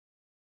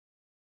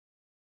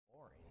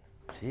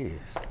Jeez.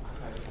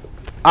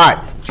 All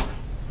right.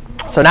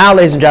 So now,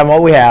 ladies and gentlemen,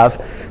 what we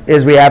have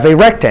is we have a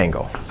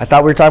rectangle. I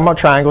thought we were talking about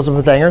triangles of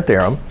Pythagorean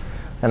theorem,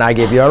 and I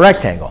gave you a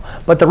rectangle.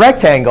 But the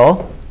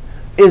rectangle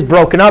is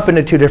broken up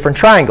into two different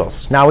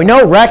triangles. Now, we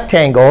know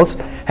rectangles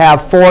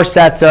have four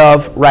sets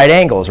of right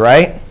angles,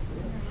 right?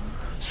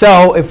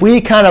 So if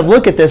we kind of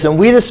look at this and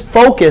we just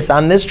focus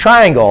on this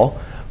triangle,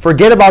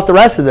 forget about the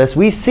rest of this,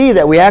 we see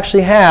that we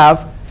actually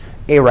have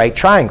a right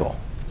triangle.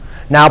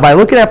 Now, by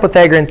looking at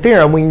Pythagorean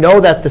theorem, we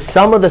know that the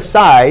sum of the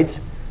sides,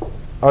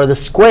 or the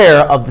square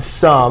of the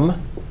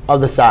sum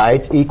of the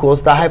sides,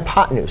 equals the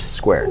hypotenuse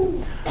squared.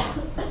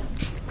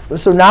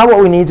 So now what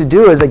we need to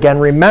do is, again,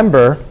 we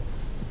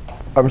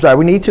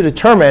need to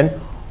determine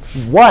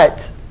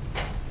what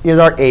is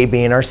our A,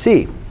 B, and our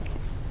C.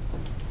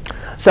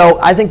 So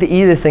I think the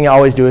easiest thing to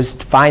always do is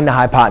find the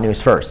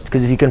hypotenuse first.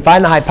 Because if you can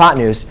find the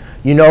hypotenuse,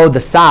 you know the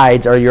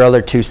sides are your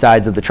other two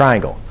sides of the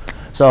triangle.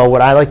 So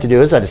what I like to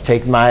do is I just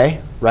take my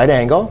right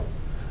angle,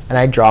 and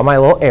I draw my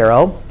little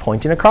arrow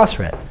pointing across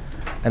from it.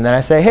 And then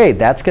I say, hey,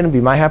 that's going to be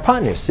my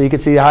hypotenuse. So you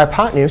can see the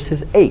hypotenuse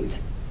is 8,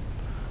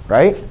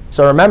 right?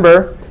 So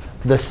remember,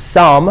 the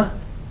sum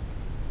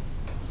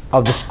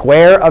of the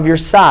square of your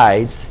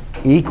sides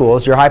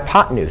equals your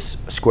hypotenuse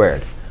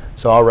squared.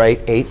 So I'll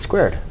write 8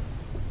 squared.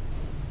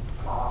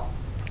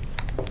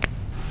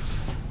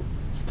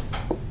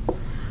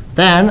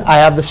 Then I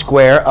have the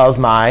square of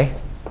my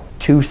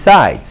two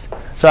sides.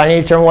 So I need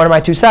to determine one of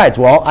my two sides.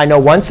 Well, I know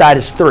one side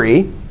is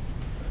 3.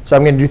 So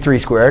I'm going to do 3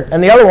 squared.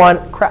 And the other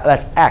one, crap,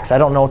 that's x. I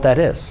don't know what that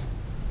is.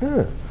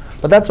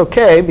 But that's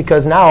OK,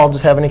 because now I'll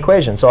just have an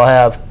equation. So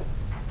I'll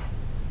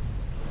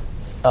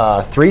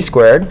have 3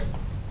 squared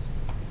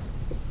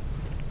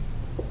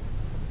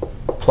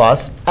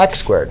plus x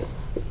squared.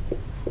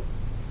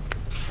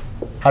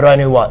 How do I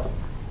know what?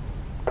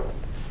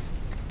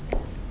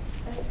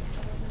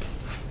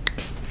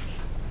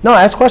 No,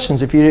 ask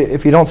questions if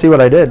you don't see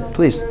what I did,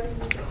 please.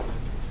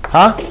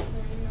 Huh?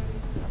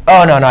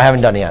 Oh, no, I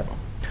haven't done it yet.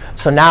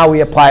 So now we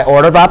apply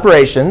order of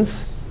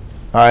operations.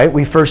 All right,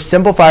 we first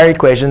simplify our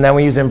equation, then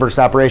we use inverse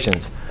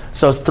operations.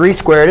 So 3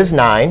 squared is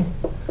 9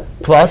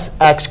 plus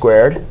x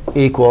squared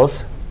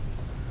equals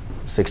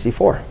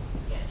 64.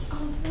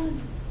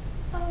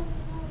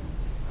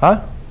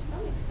 Huh?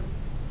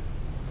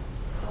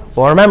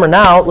 Well, remember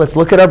now, let's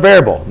look at our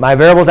variable. My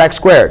variable is x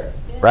squared,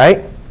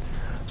 right?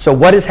 So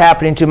what is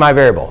happening to my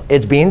variable?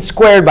 It's being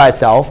squared by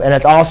itself, and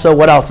it's also,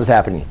 what else is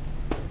happening?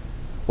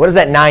 What is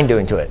that 9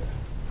 doing to it?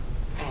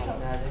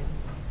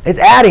 It's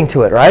adding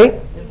to it, right?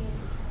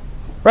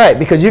 Right,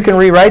 because you can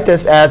rewrite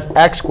this as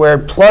x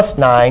squared plus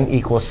 9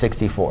 equals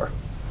 64.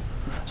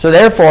 So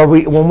therefore,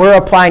 when we're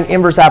applying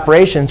inverse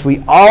operations,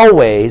 we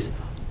always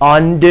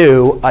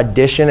undo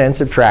addition and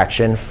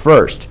subtraction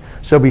first.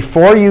 So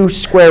before you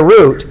square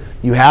root,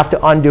 you have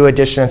to undo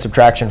addition and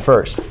subtraction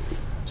first.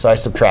 So I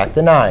subtract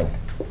the 9.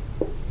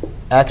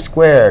 X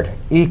squared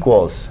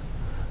equals,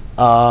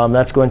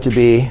 that's going to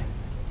be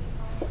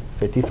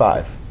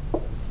 55.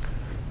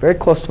 Very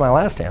close to my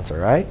last answer,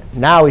 right?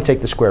 Now we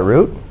take the square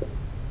root.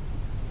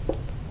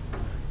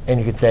 And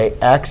you could say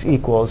x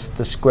equals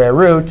the square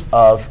root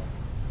of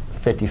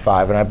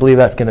 55. And I believe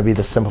that's going to be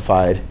the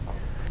simplified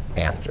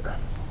answer.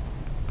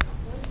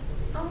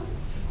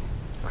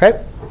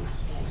 OK?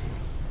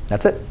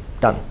 That's it.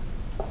 Done.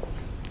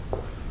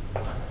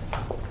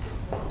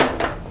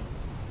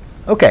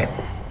 OK.